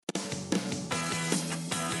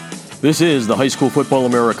This is the High School Football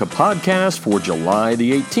America podcast for July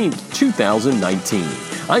the 18th, 2019.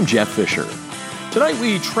 I'm Jeff Fisher. Tonight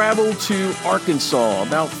we travel to Arkansas,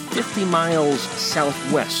 about 50 miles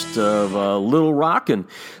southwest of Little Rock and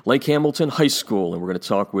Lake Hamilton High School, and we're going to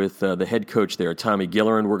talk with the head coach there, Tommy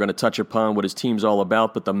Gilleran. We're going to touch upon what his team's all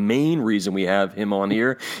about, but the main reason we have him on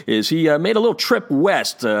here is he made a little trip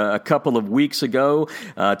west a couple of weeks ago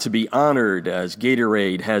to be honored as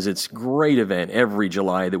Gatorade has its great event every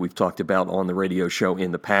July that we've talked about on the radio show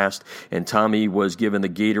in the past, and Tommy was given the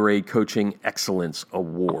Gatorade Coaching Excellence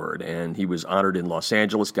Award, and he was honored in Los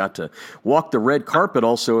Angeles, got to walk the red carpet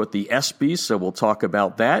also at the ESPYs, so we'll talk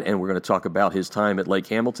about that, and we're going to talk about his time at Lake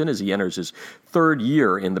Hamilton as he enters his third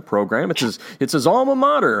year in the program. It's his alma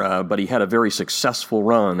mater, but he had a very successful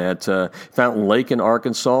run at Fountain Lake in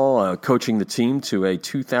Arkansas, coaching the team to a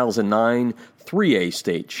 2009 3A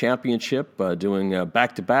state championship, doing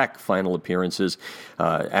back-to-back final appearances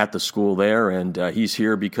at the school there. And he's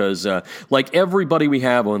here because, like everybody we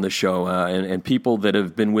have on the show, and people that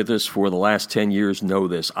have been with us for the last 10 years know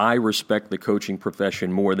this, I respect the coaching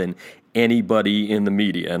profession more than anybody in the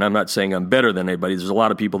media. And I'm not saying I'm better than anybody. There's a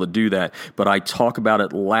lot of people that do that. But I talk about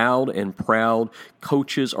it loud and proud.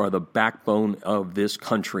 Coaches are the backbone of this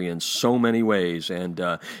country in so many ways. And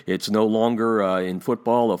it's no longer in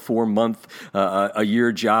football a 4-month a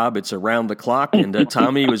year job. It's around the clock. And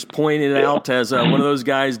Tommy was pointed out as one of those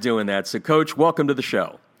guys doing that. So, Coach, welcome to the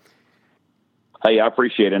show. Hey, I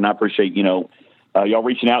appreciate it. And I appreciate, y'all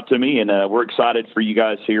reaching out to me. And we're excited for you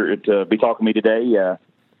guys here to be talking to me today.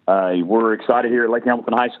 We're excited here at Lake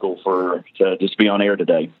Hamilton High School to just be on air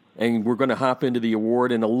today. And we're going to hop into the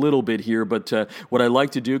award in a little bit here, but what I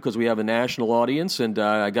like to do, because we have a national audience, and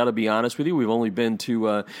I got to be honest with you, we've only been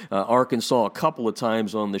to Arkansas a couple of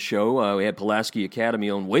times on the show. We had Pulaski Academy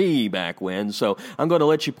on way back when, so I'm going to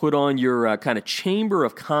let you put on your kind of Chamber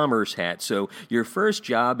of Commerce hat. So your first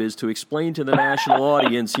job is to explain to the national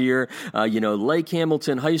audience here, Lake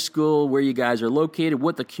Hamilton High School, where you guys are located,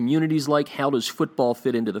 what the community's like, how does football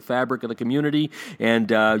fit into the fabric of the community,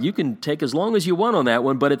 and you can take as long as you want on that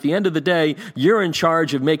one, but at the end of the day, you're in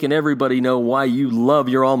charge of making everybody know why you love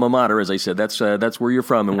your alma mater. As I said, that's where you're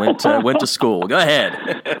from and went to school. Go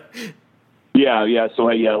ahead. Yeah. So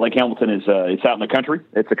Lake Hamilton is it's out in the country.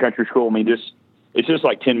 It's a country school. I mean, it's just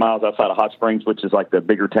like 10 miles outside of Hot Springs, which is like the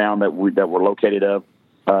bigger town that we're located of.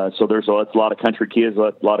 So there's a lot of country kids,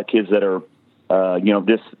 a lot of kids that are out here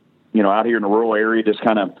in the rural area, just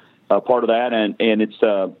kind of part of that, and it's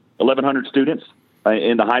 1,100 students.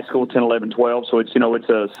 In the high school, 10, 11, 12. So it's a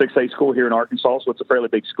 6A school here in Arkansas, so it's a fairly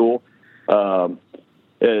big school.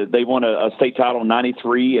 They won a state title in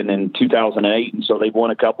 93 and then 2008, and so they've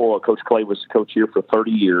won a couple. Coach Clay was coach here for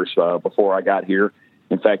 30 years before I got here.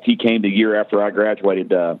 In fact, he came the year after I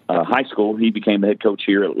graduated high school. He became the head coach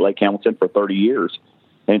here at Lake Hamilton for 30 years.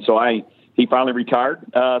 And so he finally retired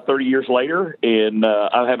 30 years later, and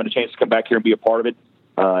I'm having a chance to come back here and be a part of it.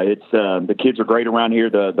 The kids are great around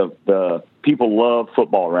here. The people love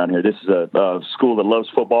football around here. This is a school that loves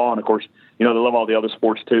football, and of course, they love all the other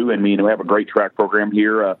sports too. And we have a great track program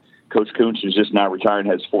here. Coach Kuntz is just now retired and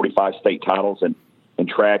has 45 state titles in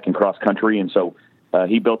track and cross country, and so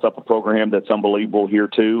he built up a program that's unbelievable here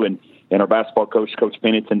too. And our basketball coach, Coach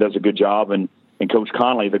Pennington, does a good job, and Coach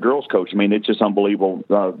Conley, the girls coach. I mean, it's just unbelievable.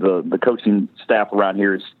 The coaching staff around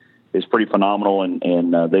here is pretty phenomenal,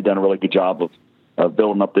 and they've done a really good job of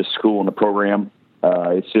building up this school and the program.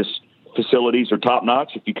 It's just facilities are top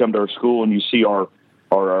notch. If you come to our school and you see our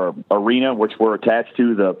arena, which we're attached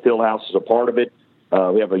to, the field house is a part of it.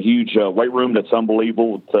 We have a huge weight room that's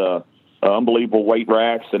unbelievable with unbelievable weight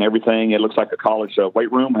racks and everything. It looks like a college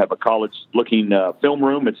weight room. We have a college looking film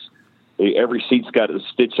room. Every seat's got a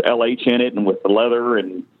stitch LH in it and with the leather,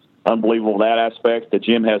 and unbelievable that aspect. The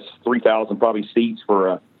gym has 3,000 probably seats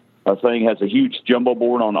for our thing, has a huge jumbo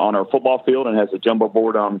board on our football field and has a jumbo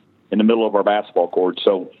board in the middle of our basketball court.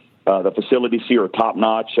 So the facilities here are top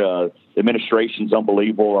notch. The administration's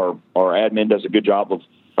unbelievable. Our admin does a good job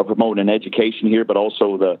of promoting education here, but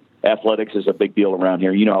also the athletics is a big deal around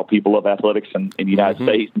here. You know how people love athletics in the United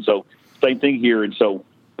States, and so same thing here. And so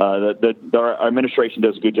our administration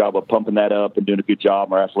does a good job of pumping that up and doing a good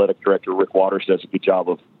job. Our athletic director, Rick Waters, does a good job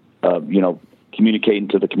of communicating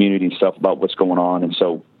to the community and stuff about what's going on. And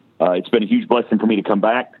so it's been a huge blessing for me to come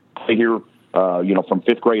back, play here, from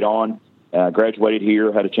fifth grade on. Graduated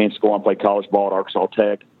here, had a chance to go on and play college ball at Arkansas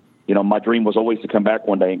Tech. My dream was always to come back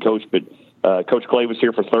one day and coach, but Coach Clay was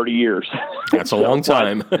here for 30 years. That's a long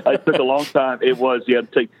time. It took a long time. It was,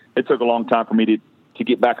 it took a long time for me to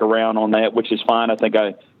get back around on that, which is fine. I think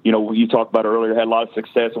you talked about earlier, had a lot of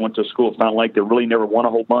success. I went to a school at Fountain Lake that really never won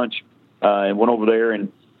a whole bunch, and went over there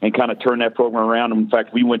and and kind of turn that program around. In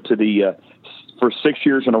fact, we went to for 6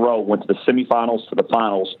 years in a row, went to the semifinals to the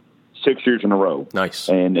finals 6 years in a row. Nice.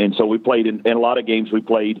 And so we played in a lot of games. We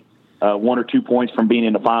played 1 or 2 points from being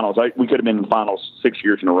in the finals. We could have been in the finals 6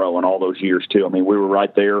 years in a row in all those years too. I mean, we were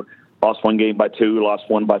right there. Lost 1 game by 2, lost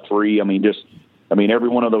 1 by 3. I mean, every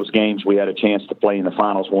one of those games we had a chance to play in the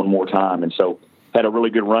finals one more time. And so had a really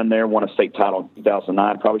good run there, won a state title in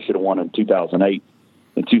 2009, probably should have won in 2008.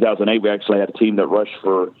 In 2008, we actually had a team that rushed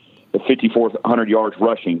for the 5,400 yards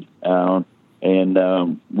rushing,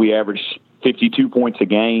 and we averaged 52 points a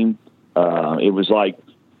game. It was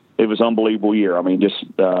an unbelievable year. I mean, just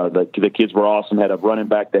the kids were awesome. Had a running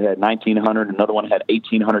back that had 1,900, another one had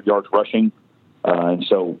 1,800 yards rushing. And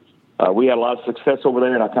so we had a lot of success over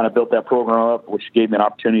there, and I kind of built that program up, which gave me an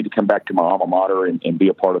opportunity to come back to my alma mater and be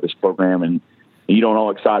a part of this program. And you don't know,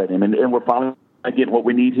 excited. And we're finally getting what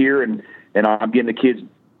we need here, and I'm getting the kids,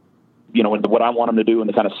 you know, what I want them to do and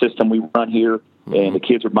the kind of system we run here, and the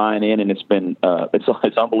kids are buying in, and it's been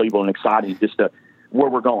it's unbelievable and exciting just where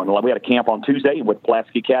we're going. We had a camp on Tuesday with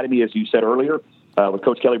Pulaski Academy, as you said earlier, with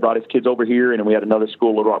Coach Kelly brought his kids over here, and we had another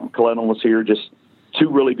school, Little Rock McClellan was here, just 2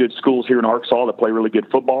 really good schools here in Arkansas that play really good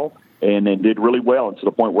football and did really well, and to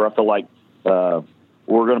the point where I feel like we're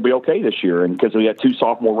going to be okay this year, and because we had 2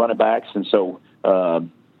 sophomore running backs, and so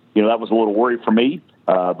you know, that was a little worry for me.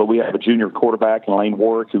 But we have a junior quarterback in Lane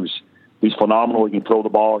Warwick who's phenomenal. He can throw the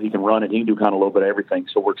ball, he can run it, he can do kind of a little bit of everything.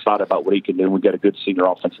 So we're excited about what he can do. We've got a good senior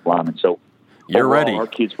offensive lineman. So you're overall, ready. Our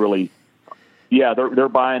kids really, they're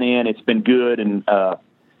buying in. It's been good, and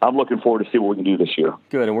I'm looking forward to see what we can do this year.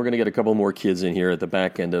 Good, and we're going to get a couple more kids in here at the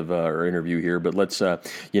back end of our interview here. But let's,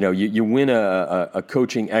 you win a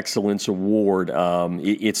Coaching Excellence Award.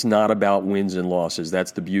 It's not about wins and losses.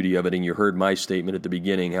 That's the beauty of it. And you heard my statement at the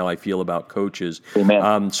beginning, how I feel about coaches.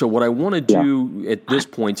 Amen. So what I want to do at this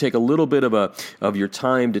point, take a little bit of your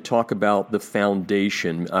time to talk about the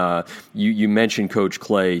foundation. You mentioned Coach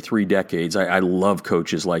Clay, 3 decades. I love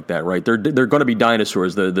coaches like that, right? They're going to be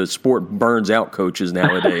dinosaurs. The sport burns out coaches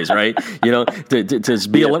nowadays. Right? You know, to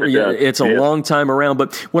be it's a long time around.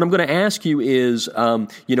 But what I'm going to ask you is,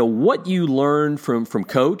 what you learned from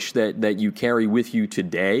Coach that you carry with you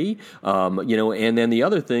today, and then the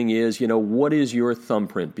other thing is, what is your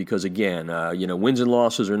thumbprint? Because again, wins and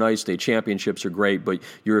losses are nice, state championships are great, but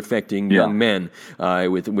you're affecting young men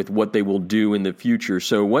with what they will do in the future.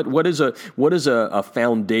 So what is a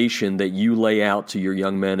foundation that you lay out to your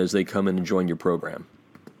young men as they come in and join your program?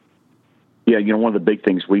 Yeah, one of the big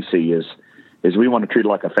things we see is we want to treat it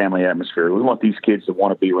like a family atmosphere. We want these kids to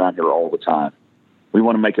want to be around here all the time. We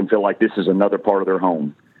want to make them feel like this is another part of their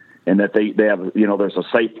home, and that they have, there's a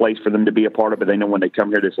safe place for them to be a part of it. They know when they come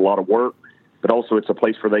here, there's a lot of work, but also it's a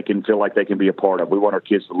place where they can feel like they can be a part of. We want our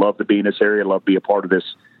kids to love to be in this area, love to be a part of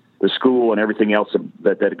the school and everything else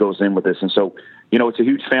that goes in with this. And so, it's a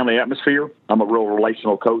huge family atmosphere. I'm a real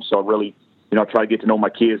relational coach, so I really, I try to get to know my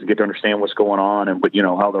kids and get to understand what's going on and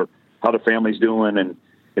how their family's doing, and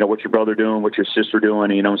what's your brother doing, what's your sister doing,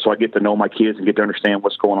 so I get to know my kids and get to understand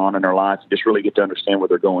what's going on in their lives, and just really get to understand where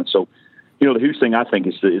they're going. So, the huge thing I think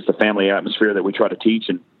is the family atmosphere that we try to teach,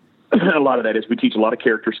 and a lot of that is we teach a lot of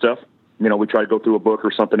character stuff. We try to go through a book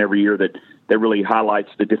or something every year that really highlights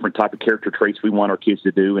the different type of character traits we want our kids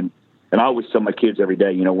to do, and I always tell my kids every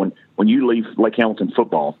day, when you leave Lake Hamilton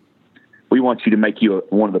football, we want you to make you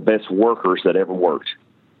one of the best workers that ever worked.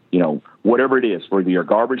 Whatever it is, whether you're a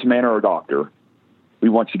garbage man or a doctor, we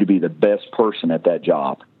want you to be the best person at that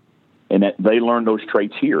job. And that they learn those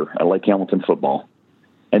traits here at Lake Hamilton football.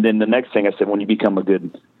 And then the next thing I said, when you become a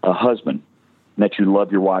good husband, that you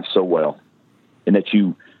love your wife so well, and that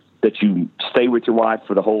you stay with your wife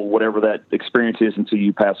for the whole, whatever that experience is until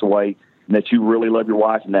you pass away, and that you really love your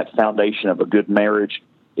wife, and that foundation of a good marriage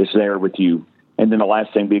is there with you. And then the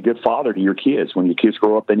last thing, be a good father to your kids. When your kids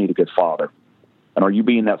grow up, they need a good father. And are you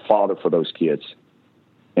being that father for those kids?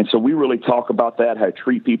 And so we really talk about that, how to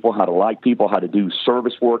treat people, how to like people, how to do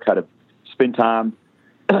service work, how to spend time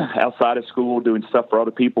outside of school doing stuff for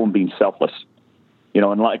other people and being selfless.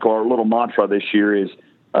 And like our little mantra this year is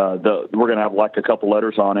we're going to have like a couple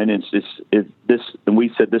letters on it. And and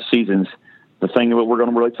we said this season's the thing that we're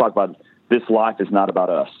going to really talk about. This life is not about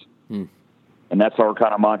us. And that's our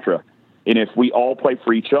kind of mantra. And if we all play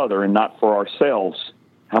for each other and not for ourselves,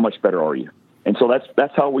 how much better are you? And so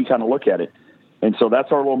that's how we kind of look at it. And so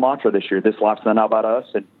that's our little mantra this year. This life's not about us,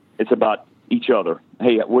 and it's about each other.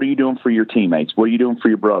 Hey, what are you doing for your teammates? What are you doing for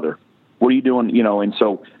your brother? What are you doing? And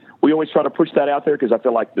so we always try to push that out there, because I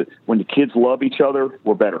feel like when the kids love each other,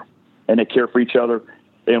 we're better, and they care for each other.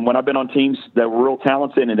 And when I've been on teams that were real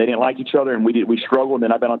talented and they didn't like each other and we struggled, and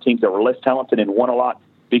then I've been on teams that were less talented and won a lot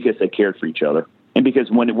because they cared for each other. And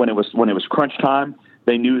because when it was crunch time,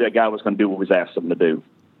 they knew that guy was going to do what was asked of him to do.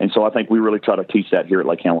 And so I think we really try to teach that here at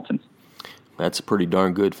Lake Hamilton. That's a pretty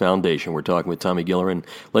darn good foundation. We're talking with Tommy Gilleran,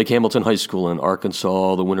 Lake Hamilton High School in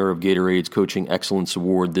Arkansas, the winner of Gatorade's Coaching Excellence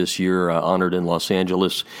Award this year, honored in Los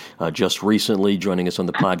Angeles just recently, joining us on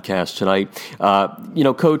the podcast tonight.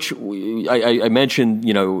 Coach, I mentioned,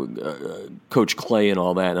 Coach Clay and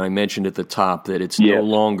all that, and I mentioned at the top that it's no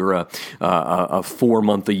longer a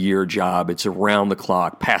 4-month-a-year job. It's around the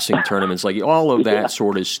clock, passing tournaments, like all of that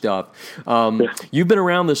sort of stuff. You've been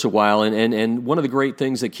around this a while, and one of the great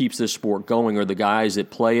things that keeps this sport going are the guys that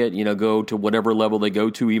play it, go to whatever level they go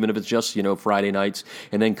to, even if it's just, Friday nights,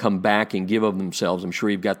 and then come back and give of themselves. I'm sure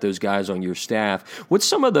you've got those guys on your staff. What's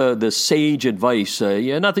some of the sage advice?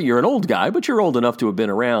 Not that you're an old guy, but you're old enough to have been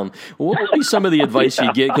around. What would be some of the advice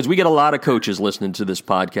you get? Because we get a lot of coaches listening to this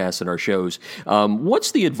podcast and our shows.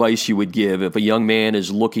 What's the advice you would give if a young man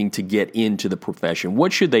is looking to get into the profession?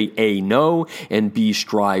 What should they, A, know, and B,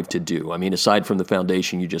 strive to do? I mean, aside from the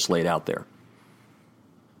foundation you just laid out there.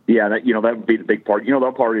 Yeah, that would be the big part. The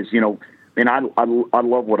other part is, and I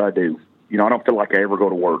love what I do. I don't feel like I ever go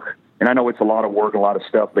to work. And I know it's a lot of work, a lot of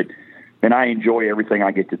stuff, and I enjoy everything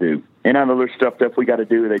I get to do. And I know there's stuff that we got to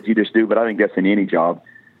do that you just do, but I think that's in any job.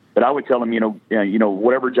 But I would tell them,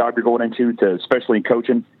 whatever job you're going into, especially in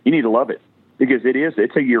coaching, you need to love it, because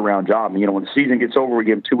it's a year-round job. And, when the season gets over, we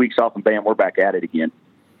give them 2 weeks off, and bam, we're back at it again.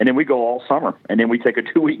 And then we go all summer, and then we take a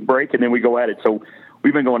 2-week break, and then we go at it. So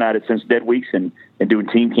we've been going at it since dead weeks and doing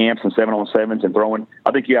team camps and 7-on-7s and throwing.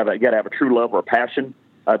 I think you got to have a true love or a passion,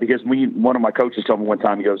 because one of my coaches told me one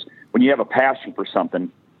time, he goes, when you have a passion for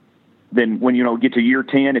something, then when get to year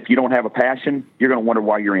 10, if you don't have a passion, you're going to wonder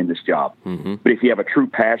why you're in this job. Mm-hmm. But if you have a true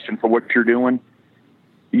passion for what you're doing,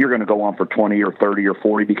 you're going to go on for 20 or 30 or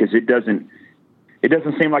 40, because it doesn't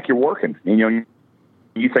seem like you're working. And,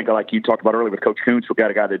 you think, like you talked about earlier with Coach Kuntz, we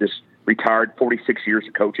got a guy that just retired, 46 years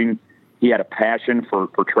of coaching. He had a passion for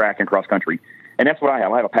track and cross country. And that's what I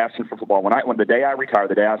have. I have a passion for football. When the day I retire,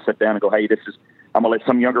 the day I sit down and go, hey, I'm going to let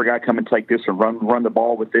some younger guy come and take this and run the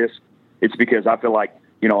ball with this. It's because I feel like,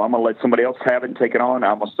 I'm going to let somebody else have it and take it on.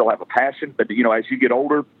 I'm going to still have a passion. But, as you get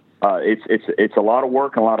older, it's a lot of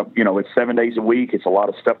work, and a lot of, it's 7 days a week. It's a lot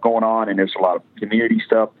of stuff going on, and there's a lot of community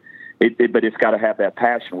stuff. But it's got to have that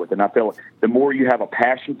passion with it. And I feel the more you have a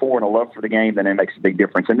passion for and a love for the game, then it makes a big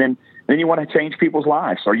difference. And then you want to change people's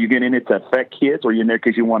lives. Are you getting in it to affect kids, or are you in there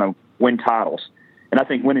because you want to win titles? And I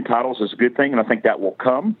think winning titles is a good thing, and I think that will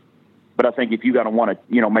come. But I think if you got to want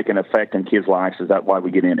to, make an effect in kids' lives, is that why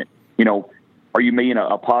we get in it? Are you being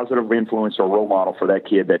a positive influence or role model for that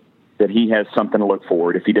kid that he has something to look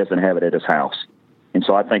forward if he doesn't have it at his house? And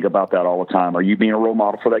so I think about that all the time. Are you being a role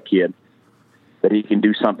model for that kid, that he can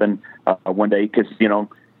do something one day? Because,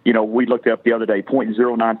 we looked up the other day,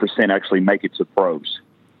 0.09% actually make it to pros.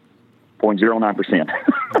 0.09%.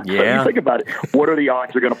 Yeah. You think about it. What are the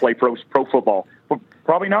odds you're going to play pro football? Well,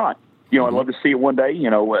 probably not. I'd love to see it one day,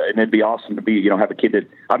 and it'd be awesome to be, have a kid that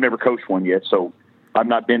I've never coached one yet. So I've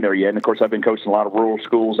not been there yet. And of course, I've been coaching a lot of rural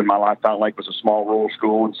schools in my life. Fountain Lake was a small rural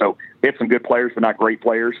school. And so we have some good players, but not great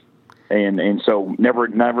players. And so never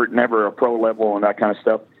a pro level and that kind of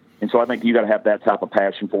stuff. And so I think you got to have that type of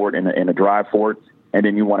passion for it and a drive for it. And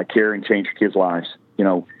then you want to care and change your kids' lives,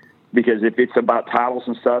 because if it's about titles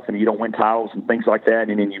and stuff and you don't win titles and things like that,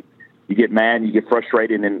 and then you get mad and you get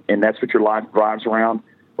frustrated and that's what your life drives around,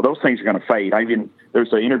 well, those things are going to fade.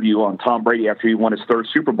 There's an interview on Tom Brady after he won his 3rd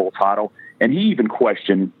Super Bowl title, and he even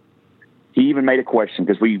made a question,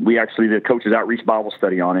 because we actually did a coach's outreach Bible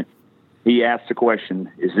study on it. He asked the question,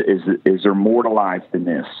 is there more to life than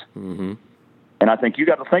this? Mm-hmm. And I think you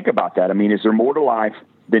got to think about that. Is there more to life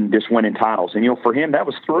than just winning titles? And, for him, that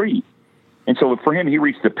was 3. And so for him, he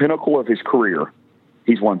reached the pinnacle of his career.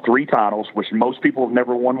 He's won 3 titles, which most people have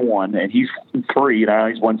never won 1, and he's won 3, now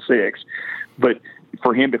he's won 6. But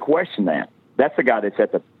for him to question that's a guy that's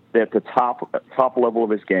at the top level of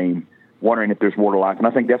his game, wondering if there's more to life. And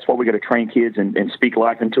I think that's why we got to train kids and speak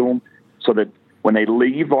life into them, so that when they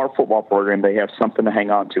leave our football program, they have something to hang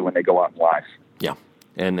on to when they go out in life. Yeah.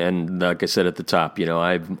 And like I said at the top,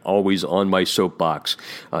 I'm always on my soapbox,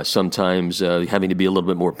 sometimes having to be a little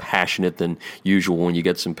bit more passionate than usual when you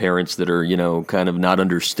get some parents that are, kind of not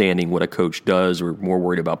understanding what a coach does or more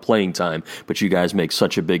worried about playing time. But you guys make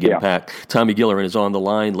such a big impact. Tommy Gilleran is on the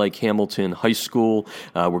line, Lake Hamilton High School.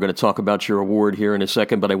 We're going to talk about your award here in a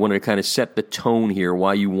second, but I wanted to kind of set the tone here,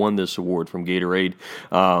 why you won this award from Gatorade.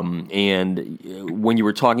 And when you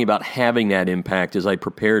were talking about having that impact, as I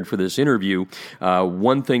prepared for this interview,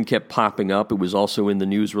 one thing kept popping up. It was also in the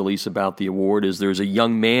news release about the award. Is there's a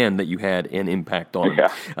young man that you had an impact on.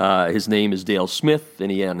 Yeah. His name is Dale Smith,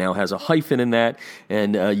 and he now has a hyphen in that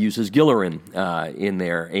and uses Gilleran in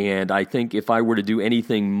there. And I think if I were to do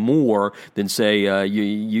anything more than say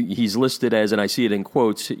he's listed as, and I see it in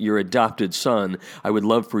quotes, your adopted son, I would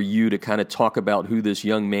love for you to kind of talk about who this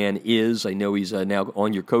young man is. I know he's now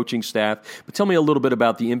on your coaching staff, but tell me a little bit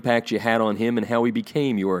about the impact you had on him and how he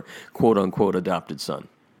became your quote-unquote adopted son.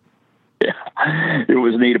 Yeah, it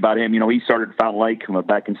was neat about him. He started at Fountain Lake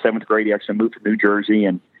back in 7th grade. He actually moved to New Jersey,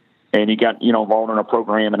 and he got, involved in a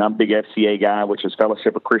program, and I'm a big FCA guy, which is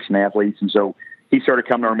Fellowship of Christian Athletes. And so he started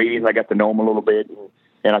coming to our meetings. I got to know him a little bit,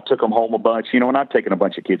 and I took him home a bunch, and I've taken a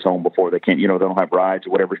bunch of kids home before. They can't, they don't have rides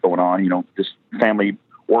or whatever's going on, just family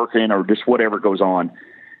working or just whatever goes on.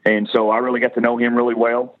 And so I really got to know him really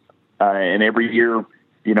well. And every year,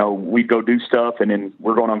 we'd go do stuff, and then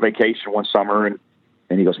we're going on vacation one summer, and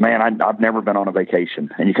he goes, man, I've never been on a vacation.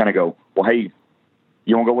 And you kind of go, well, hey,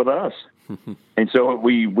 you want to go with us? And so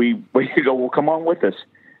we go, well, come on with us.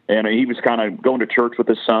 And he was kind of going to church with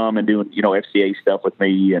us some and doing, FCA stuff with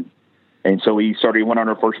me. And so he went on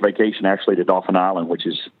our first vacation actually to Dauphin Island, which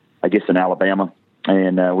is, I guess, in Alabama.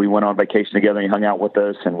 And we went on vacation together, and he hung out with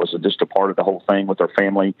us and was just a part of the whole thing with our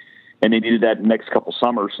family. And then he did that the next couple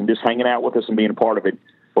summers and just hanging out with us and being a part of it.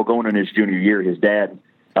 Well, going in his junior year, his dad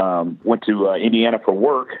went to Indiana for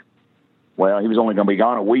work. Well, he was only going to be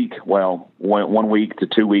gone a week. Well, 1 week to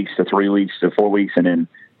 2 weeks to 3 weeks to 4 weeks, and then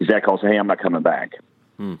his dad calls, hey, I'm not coming back.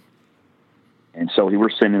 And so we're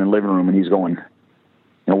sitting in the living room, and he's going,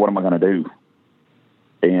 what am I going to do?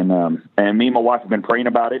 And me and my wife have been praying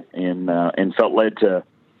about it and felt led to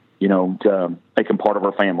make him part of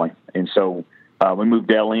our family. And so we moved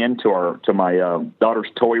Dale in to my daughter's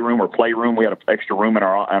toy room or playroom. We had an extra room in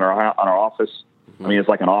our office. I mean, it's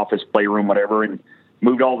like an office, playroom, whatever, and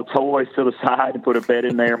moved all the toys to the side and put a bed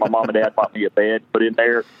in there. My mom and dad bought me a bed, put in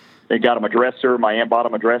there. They got him a dresser. My aunt bought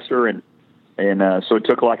him a dresser, and so it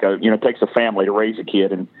took it takes a family to raise a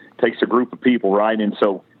kid, and takes a group of people, right? And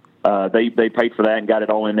so they paid for that and got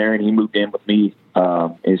it all in there, and he moved in with me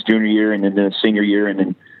his junior year and then his senior year, and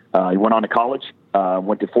then he went on to college.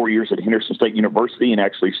 Went to 4 years at Henderson State University and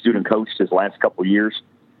actually student coached his last couple of years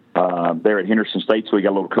there at Henderson State, so he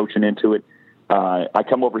got a little coaching into it. I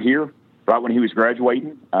come over here right when he was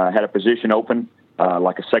graduating, had a position open,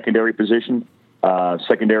 like a secondary position,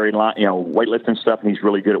 secondary line, weightlifting stuff, and he's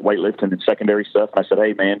really good at weightlifting and secondary stuff. And I said,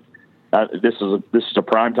 hey, man, this is a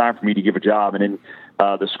prime time for me to give a job. And then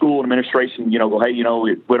the school administration, go, hey, we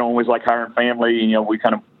don't always like hiring family, we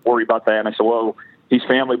kind of worry about that. And I said, well, he's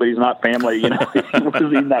family, but he's not family. He's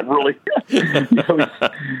not really.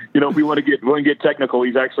 If we want to get technical,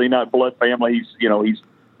 he's actually not blood family. He's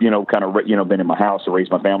kind of been in my house to raise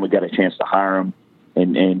my family. Got a chance to hire him,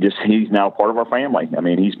 and just he's now part of our family. I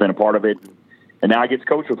mean, he's been a part of it, and now I get to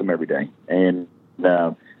coach with him every day. And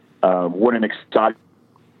what an exciting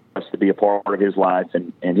us to be a part of his life,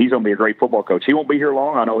 and he's going to be a great football coach. He won't be here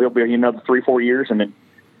long. I know he'll be here another 3-4 years, and then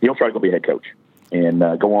he'll try to go be a head coach and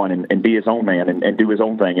go on and be his own man and do his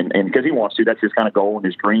own thing. And because he wants to, that's his kind of goal and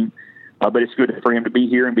his dream. But it's good for him to be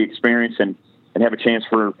here and be experienced and have a chance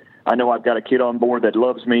I know I've got a kid on board that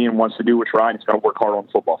loves me and wants to do what's right and is going to work hard on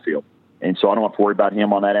the football field. And so I don't have to worry about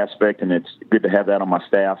him on that aspect, and it's good to have that on my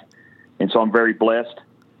staff. And so I'm very blessed,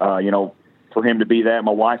 for him to be that.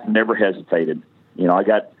 My wife never hesitated. I've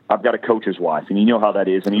got a coach's wife, and you know how that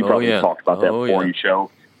is, and you probably talked about that before in your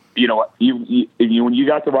show. When you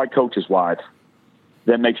got the right coach's wife,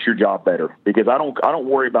 that makes your job better, because I don't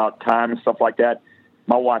worry about time and stuff like that.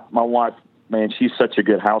 My wife, man, she's such a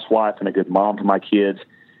good housewife and a good mom to my kids.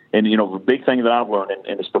 And, the big thing that I've learned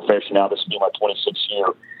in this profession now, this will be my 26th year,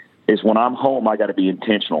 is when I'm home, I got to be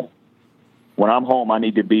intentional. When I'm home, I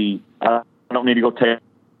don't need to go take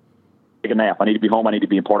a nap. I need to be home. I need to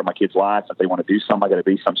be a part of my kids' lives. If they want to do something, I got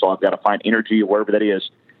to do something. So I've got to find energy or wherever that is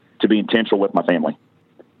to be intentional with my family.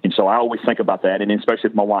 And so I always think about that, and especially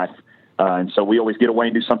with my wife. And so we always get away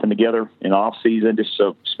and do something together in the off season, just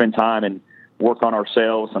to spend time and work on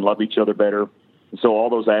ourselves and love each other better. And so all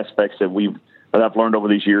those aspects that I've learned over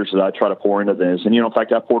these years that I try to pour into this. And, in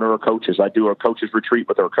fact, I pour into our coaches. I do our coaches retreat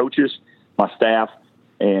with our coaches, my staff,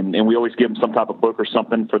 and we always give them some type of book or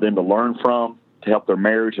something for them to learn from, to help their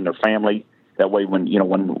marriage and their family. That way, when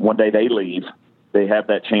one day they leave, they have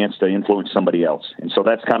that chance to influence somebody else. And so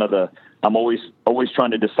that's kind of I'm always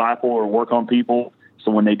trying to disciple or work on people, so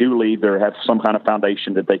when they do leave, they have some kind of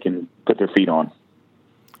foundation that they can put their feet on.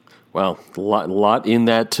 Well, a lot in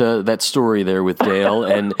that story there with Dale,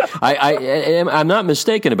 and I'm not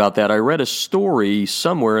mistaken about that. I read a story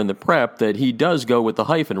somewhere in the prep that he does go with the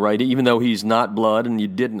hyphen, right? Even though he's not blood, and you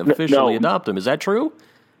didn't officially adopt him. Is that true?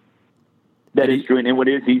 That is true, and what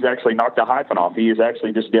is, he's actually knocked the hyphen off. He is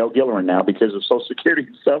actually just Dale Gilleran now because of Social Security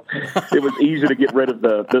and stuff. It was easier to get rid of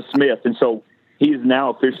the Smith, and so he is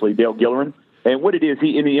now officially Dale Gilleran. And what it is,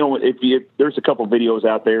 there's a couple videos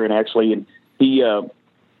out there, and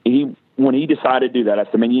he when he decided to do that, I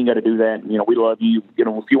said, man, you ain't got to do that. We love you.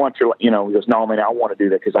 If you want to, he goes, no, man, I want to do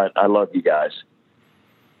that because I love you guys.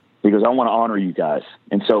 He goes, I want to honor you guys.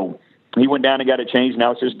 And so he went down and got it changed.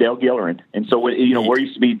 Now it's just Dale Gilleran. And so, where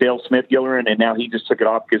used to be Dale Smith Gilleran, and now he just took it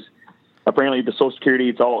off because apparently the Social Security,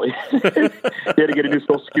 it's all, he had to get a new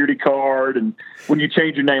Social Security card. And when you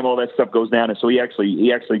change your name, all that stuff goes down. And so he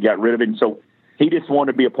actually got rid of it. And so he just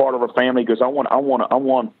wanted to be a part of our family because I want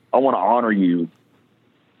to honor you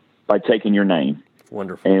by taking your name.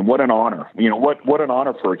 Wonderful. And what an honor. What an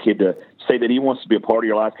honor for a kid to say that he wants to be a part of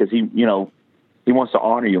your life because he wants to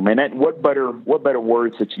honor you. Man, what better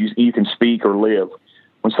words that you can speak or live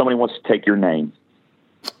when somebody wants to take your name?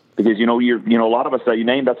 Because a lot of us say your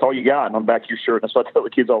name, that's all you got, and on the back of your shirt. That's what I tell the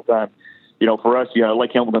kids all the time. For us,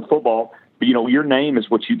 Lake Hamilton football, but your name is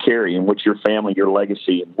what you carry and what's your family, your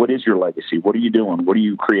legacy, and what is your legacy? What are you doing? What are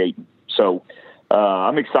you creating? So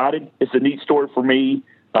I'm excited. It's a neat story for me.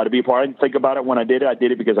 To be a part. I didn't think about it when I did it. I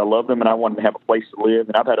did it because I love them and I wanted to have a place to live.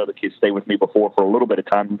 And I've had other kids stay with me before for a little bit of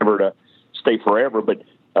time, never to stay forever. But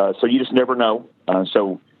so you just never know. I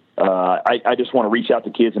just want to reach out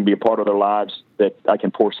to kids and be a part of their lives that I can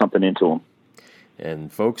pour something into them. And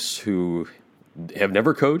folks who have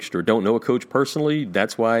never coached or don't know a coach personally,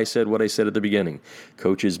 that's why I said what I said at the beginning.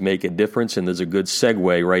 Coaches make a difference, and there's a good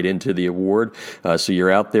segue right into the award. So you're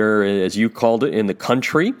out there, as you called it, in the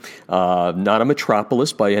country, not a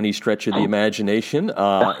metropolis by any stretch of the imagination,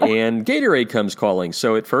 and Gatorade comes calling.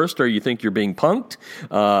 So at first, you think you're being punked?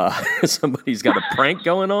 Somebody's got a prank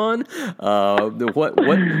going on?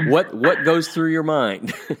 What goes through your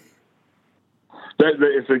mind?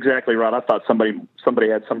 It's exactly right. I thought somebody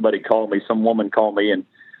had somebody call me, some woman call me, and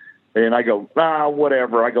I go,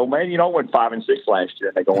 whatever. I go, man, I went 5-6 last year.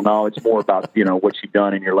 And they go, no, it's more about, what you've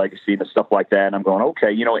done in your legacy and stuff like that. And I'm going,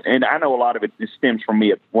 okay, and I know a lot of it stems from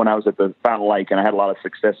me when I was at the Fountain Lake, and I had a lot of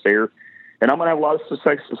success there. And I'm going to have a lot of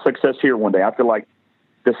success here one day. I feel like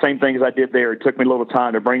the same things I did there, it took me a little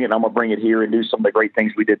time to bring it, and I'm going to bring it here and do some of the great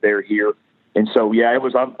things we did there here. And so, yeah, I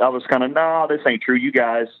was kind of, no, this ain't true. You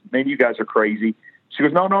guys are crazy. She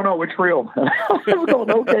goes, no, it's real. I was going,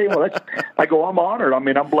 okay, well, I go, I'm honored. I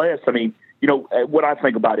mean, I'm blessed. I mean, what I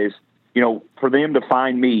think about is, for them to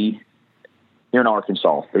find me here in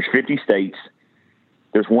Arkansas, there's 50 states,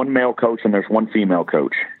 there's one male coach and there's one female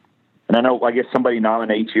coach. And I guess somebody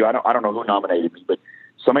nominates you. I don't know who nominated me, but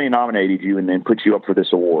somebody nominated you and then put you up for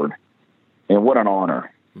this award. And what an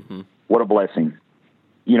honor. Mm-hmm. What a blessing.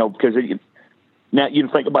 Because now you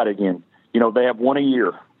think about it again. They have one a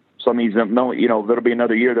year. So that means, there'll be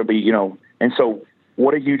another year. There'll be, and so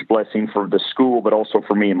what a huge blessing for the school, but also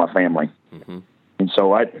for me and my family. Mm-hmm. And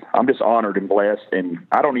so I'm just honored and blessed, and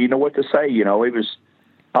I don't even know what to say. I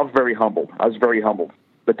was very humble.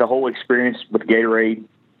 But the whole experience with Gatorade,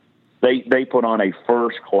 they put on a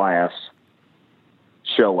first class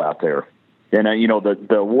show out there. And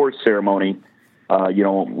the awards ceremony,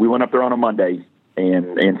 we went up there on a Monday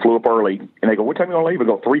and flew up early, and they go, what time are you going to leave? We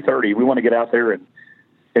go 3:30. We want to get out there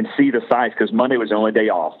and see the sights, because Monday was the only day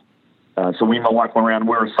off. So me and my wife went around,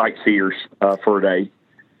 we were sightseers for a day.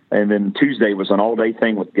 And then Tuesday was an all-day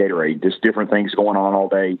thing with Gatorade, just different things going on all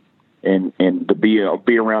day. And to be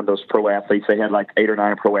around those pro athletes, they had like 8 or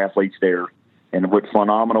 9 pro athletes there. And what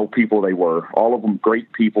phenomenal people they were. All of them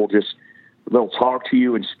great people, just they'll talk to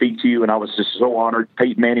you and speak to you. And I was just so honored.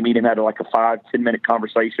 Peyton Manning meeting had like a 5-10 minute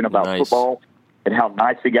conversation about football and how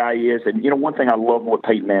nice the guy is. And, one thing I love with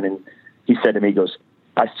Peyton Manning, he said to me, he goes,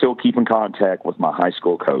 I still keep in contact with my high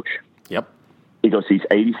school coach. Yep. He goes, he's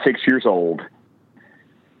 86 years old,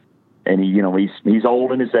 and he's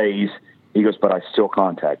old in his days. He goes, but I still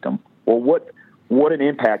contact him. Well, what an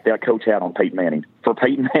impact that coach had on Peyton Manning. For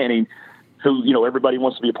Peyton Manning, who everybody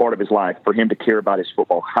wants to be a part of his life, for him to care about his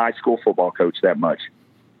high school football coach that much.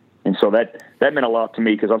 And so that meant a lot to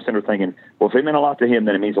me, because I'm sitting there thinking, well, if it meant a lot to him,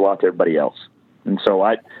 then it means a lot to everybody else. And so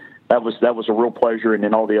that was a real pleasure. And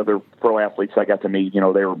then all the other pro athletes I got to meet, they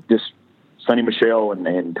were just Sonny Michel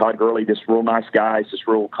and Todd Gurley, just real nice guys, just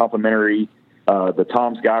real complimentary. The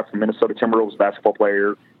Tom's guy from Minnesota Timberwolves, basketball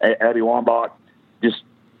player, Abby Wambach, just,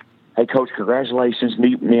 hey, Coach, congratulations.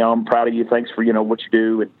 I'm proud of you. Thanks for, what you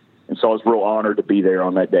do. And so I was real honored to be there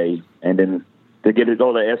on that day. And then to get it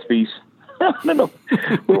all the ESPYs.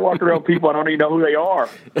 We're walking around people, I don't even know who they are.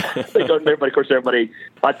 Everybody.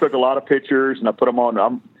 I took a lot of pictures and I put them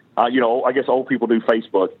on. I guess old people do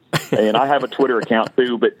Facebook, and I have a Twitter account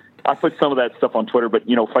too, but I put some of that stuff on Twitter. But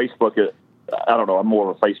Facebook, I don't know. I'm more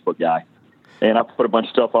of a Facebook guy, and I put a bunch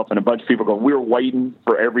of stuff up, and a bunch of people go, "We're waiting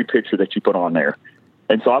for every picture that you put on there."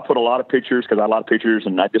 And so I put a lot of pictures because I have a lot of pictures,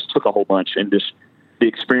 and I just took a whole bunch, and the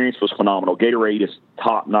experience was phenomenal. Gatorade is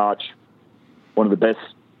top notch, one of the best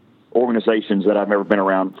organizations that I've ever been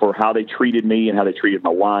around for how they treated me and how they treated my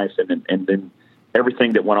wife, and then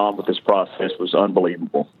everything that went on with this process was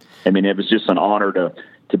unbelievable. I mean, it was just an honor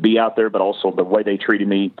to be out there, but also the way they treated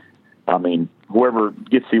me. I mean, whoever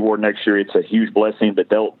gets the award next year, it's a huge blessing, but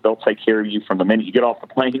they'll take care of you from the minute you get off the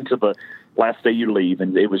plane to the last day you leave.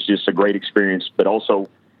 And it was just a great experience, but also,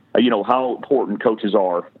 how important coaches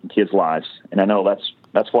are in kids' lives. And I know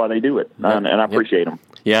that's why they do it, and I appreciate them.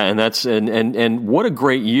 Yeah, and that's and what a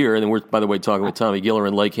great year. And we're, by the way, talking with Tommy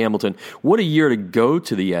Gilleran, Lake Hamilton. What a year to go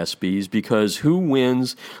to the ESPYs, because who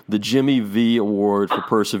wins the Jimmy V Award for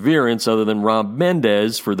Perseverance other than Rob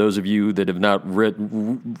Mendez? For those of you that have not read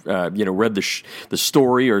the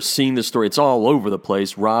story or seen the story, it's all over the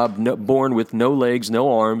place. Rob, born with no legs,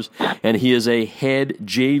 no arms, and he is a head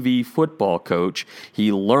JV football coach.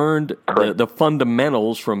 He learned the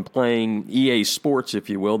fundamentals from playing EA Sports, if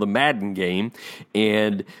you will, the Madden game,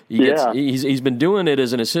 and he's been doing it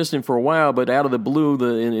as an assistant for a while, but out of the blue,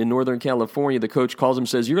 in Northern California, the coach calls him and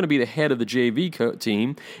says, "You're going to be the head of the JV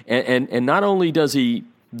team," and not only does he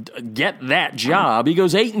get that job, he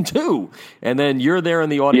goes 8-2, and then you're there in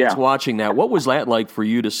the audience watching that. What was that like for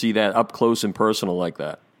you to see that up close and personal like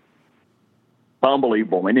that?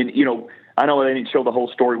 Unbelievable. And then, I know they didn't show the whole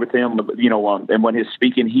story with him, but, and when he's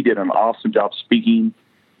speaking, he did an awesome job speaking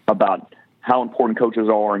about how important coaches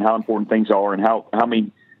are and how important things are, and how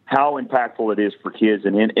impactful it is for kids,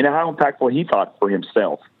 and how impactful he thought for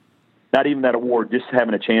himself. Not even that award, just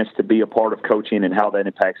having a chance to be a part of coaching and how that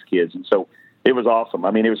impacts kids. And so it was awesome. I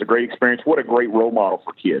mean, it was a great experience. What a great role model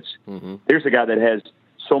for kids. Mm-hmm. Here's a guy that has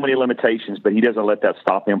so many limitations, but he doesn't let that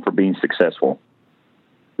stop him from being successful.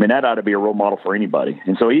 I mean, that ought to be a role model for anybody.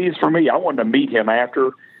 And so he is for me. I wanted to meet him after.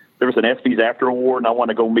 There was an ESPYs after award, and I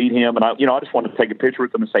wanted to go meet him, and I just wanted to take a picture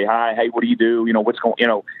with him and say hi. Hey, what do you do? What's going?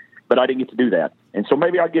 But I didn't get to do that, and so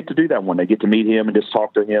maybe I get to do that one day. Get to meet him and just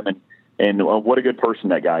talk to him, and what a good person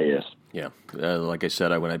that guy is. Yeah, like I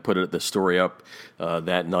said, when I put the story up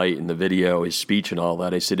that night in the video, his speech and all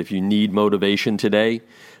that, I said, if you need motivation today,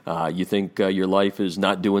 you think your life is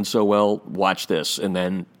not doing so well, watch this, and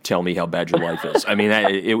then tell me how bad your life is. I mean,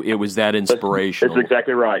 it was that inspirational. That's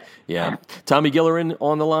exactly right. Yeah. Tommy Gilleran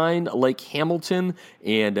on the line, Lake Hamilton,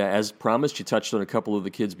 and as promised, you touched on a couple of the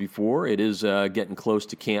kids before. It is getting close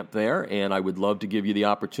to camp there, and I would love to give you the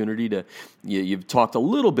opportunity to, you've talked a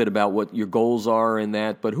little bit about what your goals are in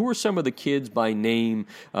that, but who are some of the kids by name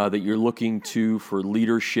that you're looking to for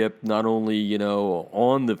leadership, not only,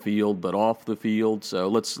 on the field, but off the field? So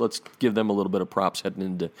let's give them a little bit of props heading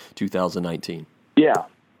into 2019. Yeah.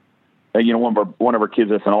 One of our kids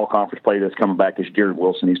that's an all-conference player that's coming back is Jared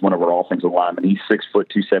Wilson. He's one of our offensive linemen. He's 6 foot,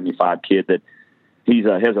 275 kid that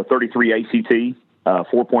has a 33 ACT,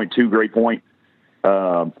 4.2 grade point.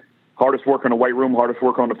 Hardest work in the weight room, hardest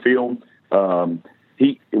work on the field.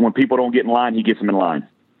 When people don't get in line, he gets them in line.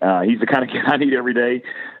 He's the kind of kid I need every day.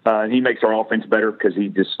 He makes our offense better because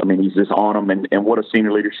he's just on them, and what a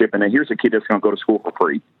senior leadership. And then here's a kid that's going to go to school for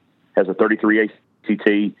free, has a 33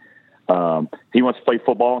 ACT. He wants to play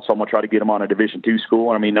football, so I'm going to try to get him on a Division II school.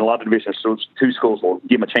 And I mean, a lot of Division II schools will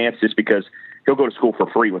give him a chance just because he'll go to school for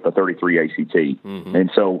free with a 33 ACT. Mm-hmm.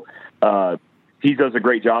 And so he does a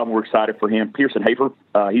great job, and we're excited for him. Pearson Hafer,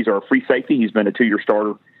 he's our free safety. He's been a 2-year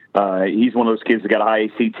starter. He's one of those kids that got a high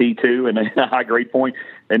ACT too and a high grade point.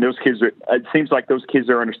 And those kids, it seems like those kids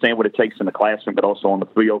there understand what it takes in the classroom, but also on the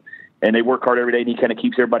field. And they work hard every day, and he kind of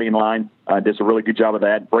keeps everybody in line. Does a really good job of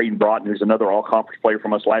that. Braden Broughton, who's another all-conference player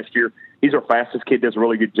from us last year, he's our fastest kid, does a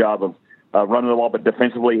really good job of running the ball, but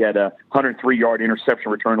defensively had a 103-yard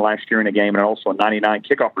interception return last year in a game, and also a 99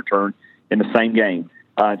 kickoff return in the same game.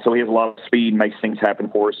 So he has a lot of speed and makes things happen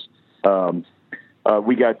for us.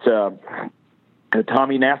 We got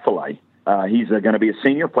Tommy Nathalay. He's going to be a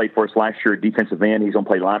senior, played for us last year at defensive end. He's going to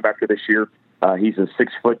play linebacker this year. He's a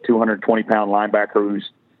 6 foot, 220-pound linebacker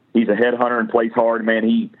he's a headhunter and plays hard. Man,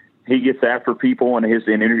 he gets after people, and his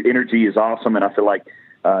energy is awesome. And I feel like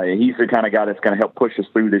he's the kind of guy that's going to help push us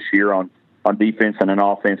through this year on defense and on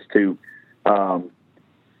offense too.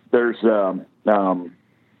 There's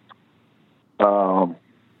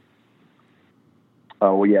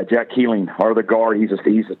Jack Keeling, our other guard, he's a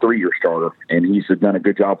 3-year starter, and he's done a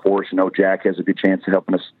good job for us. Jack has a good chance of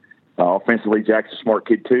helping us offensively. Jack's a smart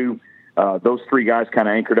kid, too. Those 3 guys kind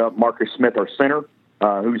of anchored up. Marcus Smith, our center,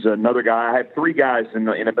 who's another guy. I have 3 guys in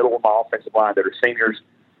the middle of my offensive line that are seniors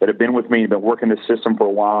that have been with me and been working this system for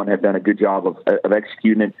a while and have done a good job of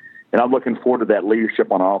executing it. And I'm looking forward to that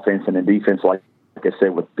leadership on offense and in defense, like I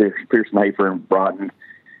said, with Pearson Hafer and Broughton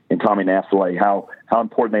and Tommy Naftali, how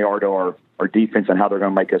important they are to our defense and how they're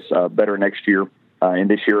going to make us better next year and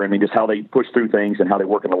this year. I mean, just how they push through things and how they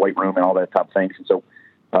work in the weight room and all that type of things. And so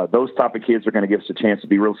those type of kids are going to give us a chance to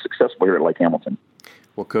be real successful here at Lake Hamilton.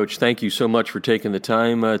 Well, Coach, thank you so much for taking the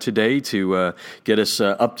time today to get us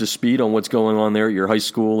up to speed on what's going on there at your high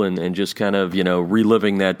school and just kind of,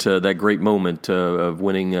 reliving that great moment of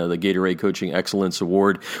winning the Gatorade Coaching Excellence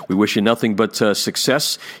Award. We wish you nothing but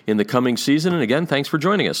success in the coming season. And again, thanks for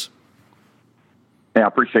joining us. Yeah, I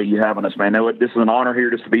appreciate you having us, man. This is an honor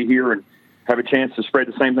here just to be here and have a chance to spread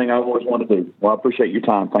the same thing I always wanted to do. Well, I appreciate your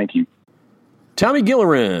time. Thank you. Tommy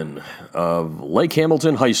Gilleran of Lake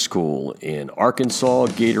Hamilton High School in Arkansas,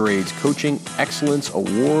 Gatorade's Coaching Excellence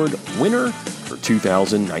Award winner for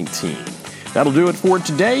 2019. That'll do it for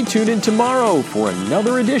today. Tune in tomorrow for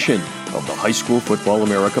another edition of the High School Football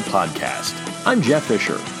America podcast. I'm Jeff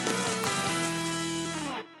Fisher.